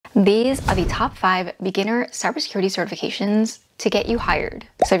These are the top 5 beginner cybersecurity certifications to get you hired.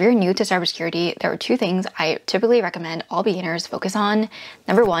 So if you're new to cybersecurity, there are 2 things I typically recommend all beginners focus on.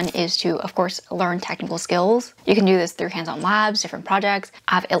 Number 1 is to, of course, learn technical skills. You can do this through hands-on labs, different projects.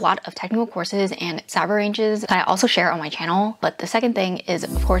 I have a lot of technical courses and cyber ranges that I also share on my channel. But the second thing is,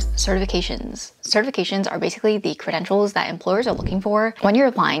 of course, certifications. Certifications are basically the credentials that employers are looking for when you're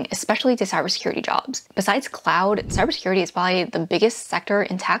applying, especially to cybersecurity jobs. Besides cloud, cybersecurity is probably the biggest sector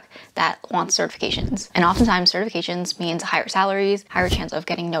in tech that wants certifications. And oftentimes certifications means higher salaries, higher chance of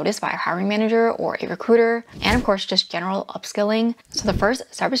getting noticed by a hiring manager or a recruiter, and of course just general upskilling. So the first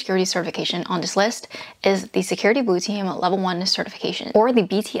cybersecurity certification on this list is the Security Blue Team Level 1 certification, or the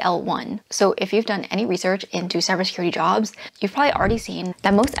BTL1. So if you've done any research into cybersecurity jobs, you've probably already seen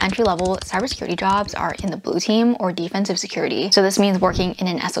that most entry-level cybersecurity jobs are in the blue team or defensive security. So this means working in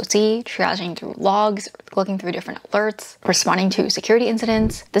an SOC, triaging through logs, looking through different alerts, responding to security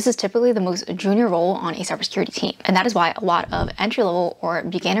incidents. This is typically the most junior role on a cybersecurity team. And that is why a lot of entry-level or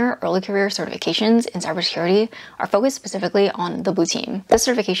beginner early career certifications in cybersecurity are focused specifically on the blue team. This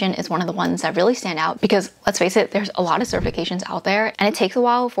certification is one of the ones that really stand out because, let's face it, there's a lot of certifications out there, and it takes a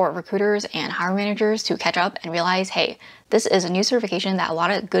while for recruiters and hiring managers to catch up and realize, hey, this is a new certification that a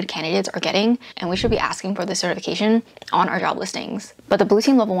lot of good candidates are getting, and we should be asking for this certification on our job listings. But the Blue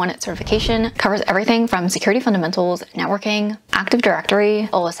Team Level 1 certification covers everything from security fundamentals, networking, Active Directory,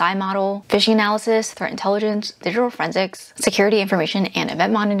 OSI model, phishing analysis, threat intelligence, digital forensics, security information and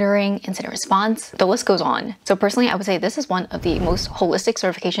event monitoring, incident response. The list goes on. So personally, I would say this is one of the most holistic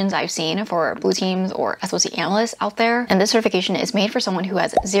certifications I've seen for blue teams or SOC analysts out there. And this certification is made for someone who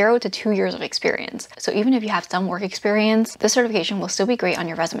has 0 to 2 years of experience. So even if you have some work experience, this certification will still be great on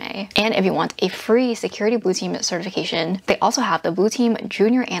your resume. And if you want a free Security Blue Team certification, they also have the Blue Team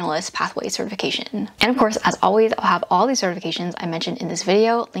Junior Analyst Pathway certification. And of course, as always, I'll have all these certifications I mentioned in this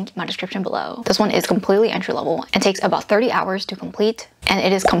video linked in my description below. This one is completely entry level and takes about 30 hours to complete, and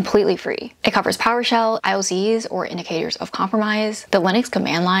it is completely free. It covers PowerShell, IOCs or indicators of compromise, the Linux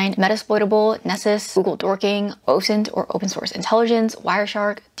command line, Metasploitable, Nessus, Google Dorking, OSINT or open source intelligence,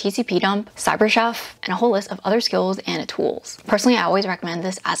 Wireshark, TCP dump, CyberChef, and a whole list of other skills and tools. Personally, I always recommend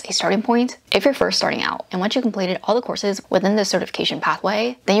this as a starting point if you're first starting out. And once you completed all the courses within the certification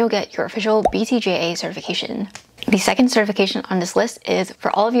pathway, then you'll get your official BTJA certification. The second certification on this list is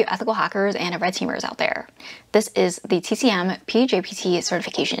for all of you ethical hackers and red teamers out there. This is the TCM PJPT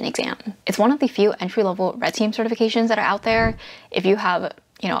certification exam. It's one of the few entry-level red team certifications that are out there. If you have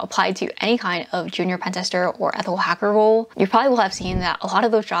applied to any kind of junior pen tester or ethical hacker role, you probably will have seen that a lot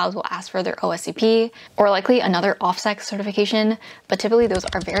of those jobs will ask for their OSCP or likely another OffSec certification, but typically those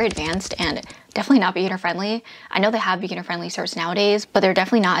are very advanced and definitely not beginner friendly. I know they have beginner friendly certs nowadays, but they're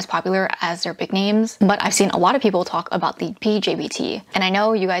definitely not as popular as their big names. But I've seen a lot of people talk about the PJPT. And I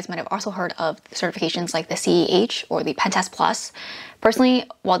know you guys might have also heard of certifications like the CEH or the Pentest Plus. Personally,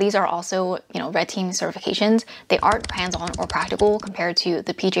 while these are also, red team certifications, they aren't hands-on or practical compared to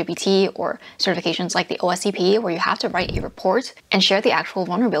the PJPT or certifications like the OSCP, where you have to write a report and share the actual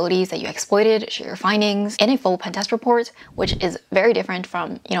vulnerabilities that you exploited, share your findings in a full pentest report, which is very different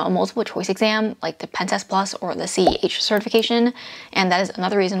from, a multiple choice exam like the Pentest Plus or the CEH certification. And that is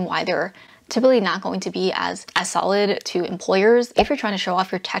another reason why they're typically not going to be as solid to employers if you're trying to show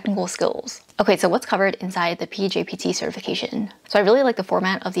off your technical skills. Okay, so what's covered inside the PJPT certification? So I really like the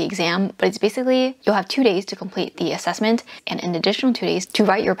format of the exam, but it's basically you'll have 2 days to complete the assessment and an additional 2 days to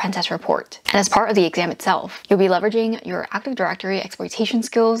write your pen test report. And as part of the exam itself, you'll be leveraging your Active Directory exploitation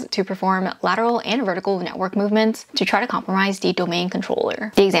skills to perform lateral and vertical network movements to try to compromise the domain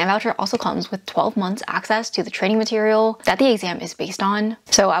controller. The exam voucher also comes with 12 months access to the training material that the exam is based on.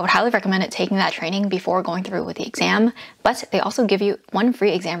 So I would highly recommend taking that training before going through with the exam, but they also give you 1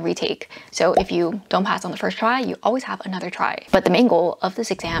 free exam retake. So if you don't pass on the first try, you always have another try. But the main goal of this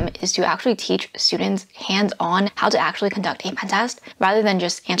exam is to actually teach students hands-on how to actually conduct a pen test rather than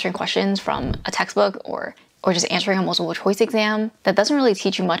just answering questions from a textbook or just answering a multiple choice exam. That doesn't really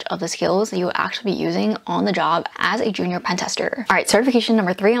teach you much of the skills that you will actually be using on the job as a junior pen tester. All right, certification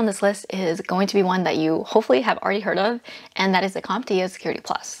number 3 on this list is going to be one that you hopefully have already heard of, and that is the CompTIA Security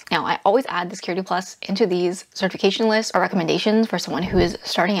Plus. Now, I always add the Security Plus into these certification lists or recommendations for someone who is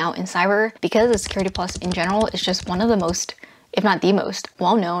starting out in cyber, because the Security Plus in general is just one of the most, if not the most,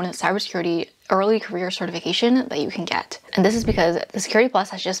 well-known cybersecurity early career certification that you can get. And this is because the Security Plus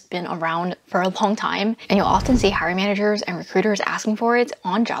has just been around for a long time, and you'll often see hiring managers and recruiters asking for it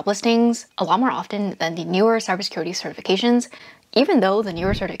on job listings a lot more often than the newer cybersecurity certifications, even though the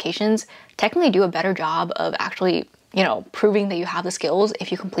newer certifications technically do a better job of actually proving that you have the skills if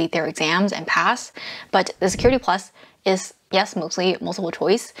you complete their exams and pass. But the Security Plus is yes, mostly multiple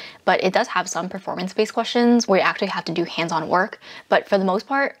choice, but it does have some performance-based questions where you actually have to do hands-on work. But for the most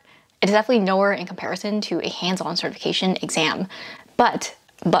part, it is definitely nowhere in comparison to a hands-on certification exam. But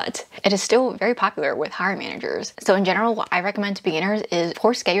it is still very popular with hiring managers. So in general, what I recommend to beginners is, of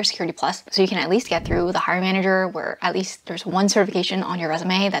course, get your Security Plus so you can at least get through the hiring manager where at least there's one certification on your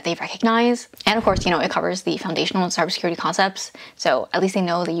resume that they recognize. And of course, it covers the foundational cybersecurity concepts. So at least they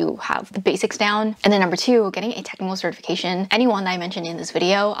know that you have the basics down. And then number two, getting a technical certification. Any one that I mentioned in this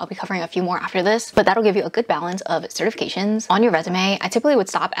video, I'll be covering a few more after this, but that'll give you a good balance of certifications on your resume. I typically would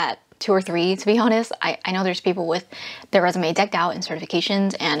stop at 2 or 3, to be honest. I know there's people with their resume decked out in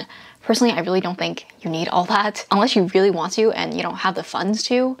certifications, and personally, I really don't think you need all that unless you really want to and you don't have the funds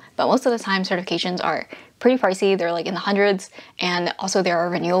to. But most of the time, certifications are pretty pricey. They're like in the hundreds, and also there are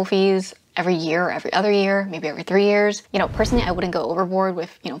renewal fees every year, every other year, maybe every 3 years. Personally, I wouldn't go overboard with,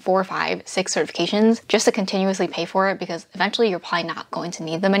 4, 5, 6 certifications just to continuously pay for it, because eventually you're probably not going to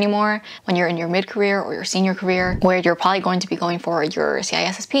need them anymore when you're in your mid-career or your senior career, where you're probably going to be going for your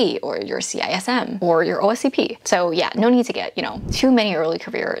CISSP or your CISM or your OSCP. So yeah, no need to get, too many early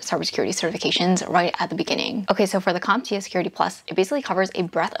career cybersecurity certifications right at the beginning. Okay, so for the CompTIA Security Plus, it basically covers a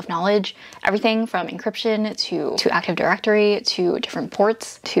breadth of knowledge, everything from encryption to Active Directory to different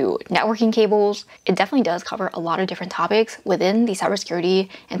ports to networking cables. It definitely does cover a lot of different topics within the cybersecurity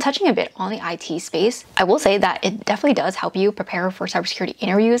and touching a bit on the IT space. I will say that it definitely does help you prepare for cybersecurity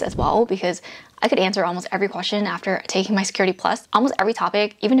interviews as well, because I could answer almost every question after taking my Security Plus. Almost every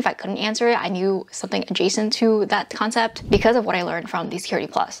topic, even if I couldn't answer it, I knew something adjacent to that concept because of what I learned from the Security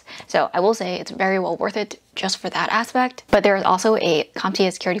Plus. So I will say it's very well worth it just for that aspect. But there is also a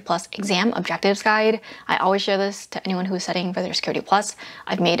CompTIA Security Plus exam objectives guide. I always share this to anyone who is studying for their Security Plus.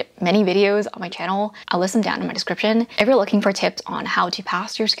 I've made many videos on my channel. I'll list them down in my description. If you're looking for tips on how to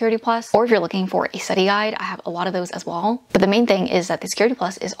pass your Security Plus, or if you're looking for a study guide, I have a lot of those as well. But the main thing is that the Security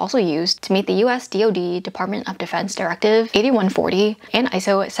Plus is also used to meet the US DoD Department of Defense Directive 8140 and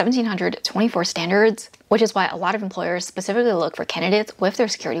ISO 17024 standards, which is why a lot of employers specifically look for candidates with their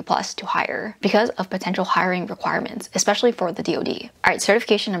Security Plus to hire because of potential hiring requirements, especially for the DoD. All right,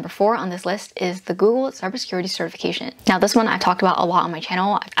 certification number 4 on this list is the Google Cybersecurity Certification. Now, this one I've talked about a lot on my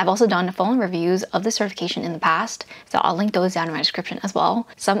channel. I've also done full reviews of the certification in the past, so I'll link those down in my description as well.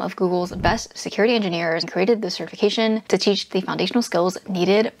 Some of Google's best security engineers created this certification to teach the foundational skills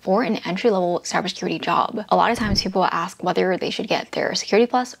needed for an entry-level cybersecurity job. A lot of times people ask whether they should get their Security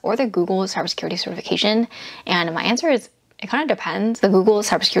Plus or their Google Cybersecurity Certification, and my answer is it kind of depends. The Google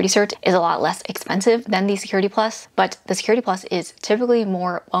Cybersecurity Cert is a lot less expensive than the Security Plus, but the Security Plus is typically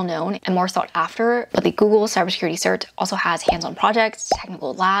more well-known and more sought after. But the Google Cybersecurity Cert also has hands-on projects,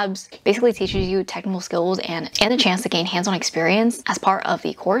 technical labs, basically teaches you technical skills and a chance to gain hands-on experience as part of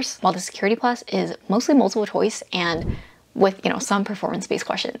the course, while the Security Plus is mostly multiple choice and with some performance-based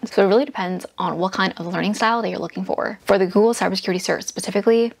questions. So it really depends on what kind of learning style that you're looking for. For the Google Cybersecurity Cert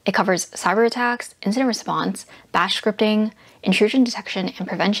specifically, it covers cyber attacks, incident response, bash scripting, intrusion detection and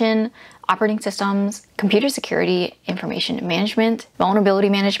prevention, operating systems, computer security, information management, vulnerability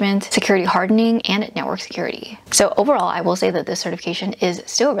management, security hardening, and network security. So overall, I will say that this certification is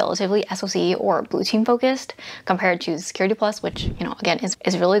still relatively SOC or blue team focused compared to Security Plus, which, again,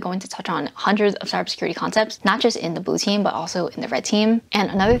 is really going to touch on hundreds of cybersecurity concepts, not just in the blue team, but also in the red team.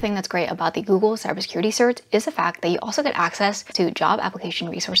 And another thing that's great about the Google Cybersecurity Cert is the fact that you also get access to job application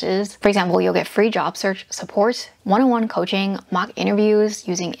resources. For example, you'll get free job search support, one-on-one coaching, mock interviews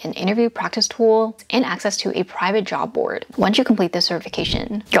using an interview practice tool, and access to a private job board. Once you complete this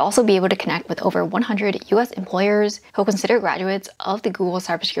certification, you'll also be able to connect with over 100 US employers who consider graduates of the Google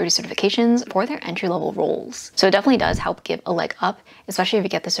Cybersecurity Certifications for their entry-level roles. So it definitely does help give a leg up, especially if you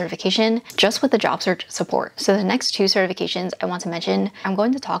get the certification, just with the job search support. So the next 2 certifications I want to mention, I'm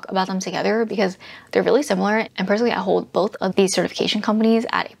going to talk about them together because they're really similar, and personally I hold both of these certification companies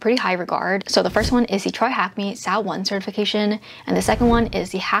at a pretty high regard. So the first one is the TryHackMe SAL1 certification, and the second one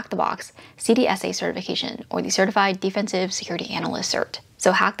is the Hack the Box CDSA certification, or the Certified Defensive Security Analyst Cert.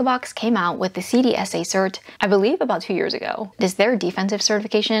 So Hack the Box came out with the CDSA cert, I believe about 2 years ago. It is their defensive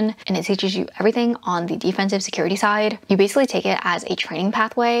certification, and it teaches you everything on the defensive security side. You basically take it as a training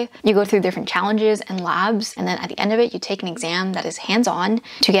pathway. You go through different challenges and labs, and then at the end of it, you take an exam that is hands-on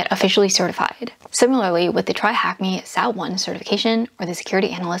to get officially certified. Similarly, with the TryHackMe SAL1 certification, or the Security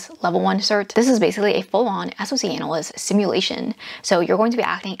Analyst Level 1 cert, this is basically a full-on SOC analyst simulation. So you're going to be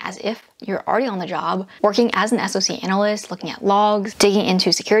acting as if you're already on the job, working as an SOC analyst, looking at logs, digging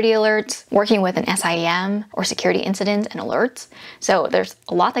into security alerts, working with an SIEM or security incidents and alerts. So there's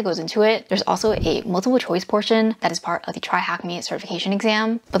a lot that goes into it. There's also a multiple choice portion that is part of the TryHackMe certification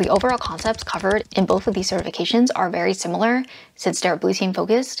exam, but the overall concepts covered in both of these certifications are very similar since they're blue team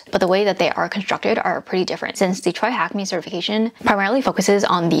focused, but the way that they are constructed are pretty different since the TryHackMe certification primarily focuses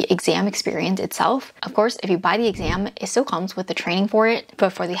on the exam experience itself. Of course, if you buy the exam, it still comes with the training for it,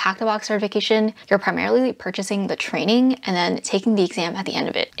 but for the Hack the Box certification, you're primarily purchasing the training and then taking the exam at the end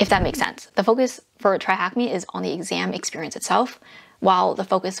of it, if that makes sense. The focus for TryHackMe is on the exam experience itself, while the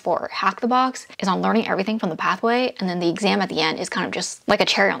focus for Hack the Box is on learning everything from the pathway, and then the exam at the end is kind of just like a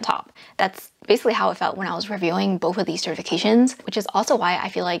cherry on top. That's basically how it felt when I was reviewing both of these certifications, which is also why I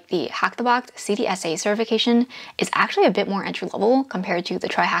feel like the Hack the Box CDSA certification is actually a bit more entry level compared to the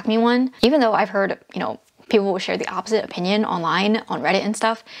TryHackMe one, even though I've heard, people will share the opposite opinion online on Reddit and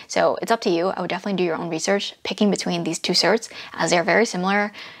stuff. So it's up to you. I would definitely do your own research picking between these two certs as they're very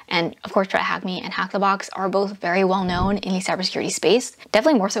similar. And of course, TryHackMe and Hack the Box are both very well known in the cybersecurity space.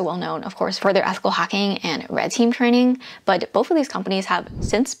 Definitely more so well known, of course, for their ethical hacking and red team training. But both of these companies have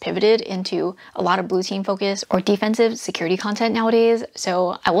since pivoted into a lot of blue team focus or defensive security content nowadays.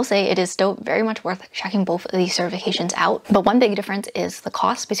 So I will say it is still very much worth checking both of these certifications out. But one big difference is the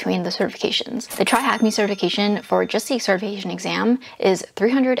cost between the certifications. The TryHackMe certification for just the certification exam is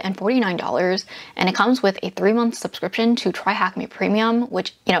 $349, and it comes with a 3-month subscription to TryHackMe Premium,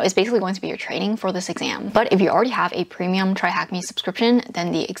 which, is basically going to be your training for this exam. But if you already have a premium TryHackMe subscription,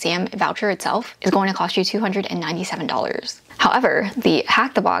 then the exam voucher itself is going to cost you $297. However, the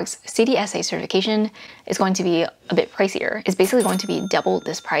Hack the Box CDSA certification is going to be a bit pricier. It's basically going to be double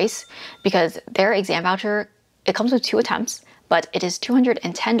this price because their exam voucher, it comes with 2 attempts, but it is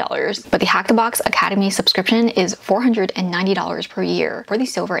 $210. But the Hack the Box Academy subscription is $490 per year for the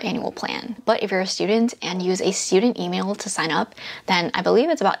silver annual plan. But if you're a student and use a student email to sign up, then I believe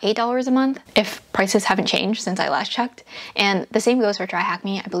it's about $8 a month if prices haven't changed since I last checked. And the same goes for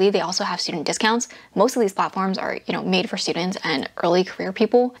TryHackMe. I believe they also have student discounts. Most of these platforms are, made for students and early career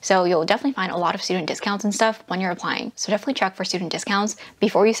people. So you'll definitely find a lot of student discounts and stuff when you're applying. So definitely check for student discounts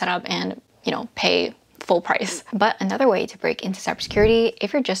before you set up and, pay full price. But another way to break into cybersecurity,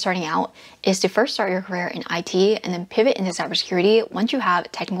 if you're just starting out, is to first start your career in IT and then pivot into cybersecurity once you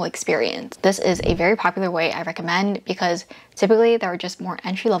have technical experience. This is a very popular way I recommend because typically there are just more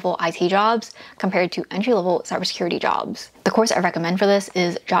entry-level IT jobs compared to entry-level cybersecurity jobs. The course I recommend for this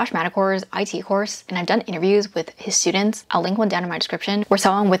is Josh Matacor's IT course, and I've done interviews with his students. I'll link one down in my description where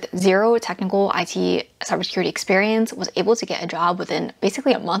someone with 0 technical IT cybersecurity experience was able to get a job within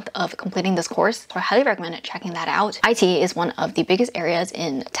basically a month of completing this course. So I highly recommend checking that out. IT is one of the biggest areas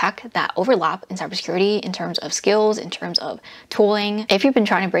in tech that overlap in cybersecurity in terms of skills, in terms of tooling. If you've been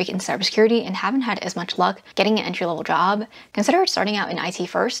trying to break into cybersecurity and haven't had as much luck getting an entry-level job, consider starting out in IT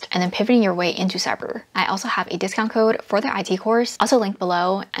first and then pivoting your way into cyber. I also have a discount code for the IT course, also linked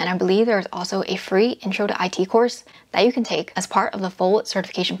below, and I believe there's also a free intro to IT course that you can take as part of the full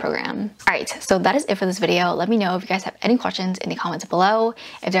certification program. Alright, so that is it for this video. Let me know if you guys have any questions in the comments below,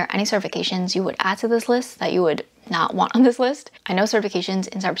 if there are any certifications you would add to this list that you would not want on this list. I know certifications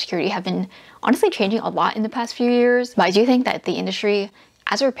in cybersecurity have been honestly changing a lot in the past few years, but I do think that the industry,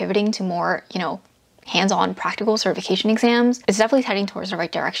 as we're pivoting to more, hands-on practical certification exams, it's definitely heading towards the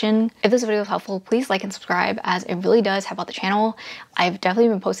right direction. If this video was helpful, please like and subscribe as it really does help out the channel. I've definitely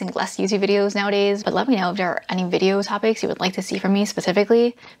been posting less YouTube videos nowadays, but let me know if there are any video topics you would like to see from me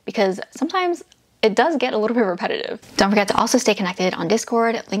specifically, because sometimes it does get a little bit repetitive. Don't forget to also stay connected on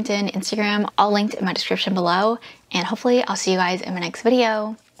Discord, LinkedIn, Instagram, all linked in my description below, and hopefully I'll see you guys in my next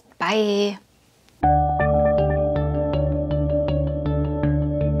video. Bye!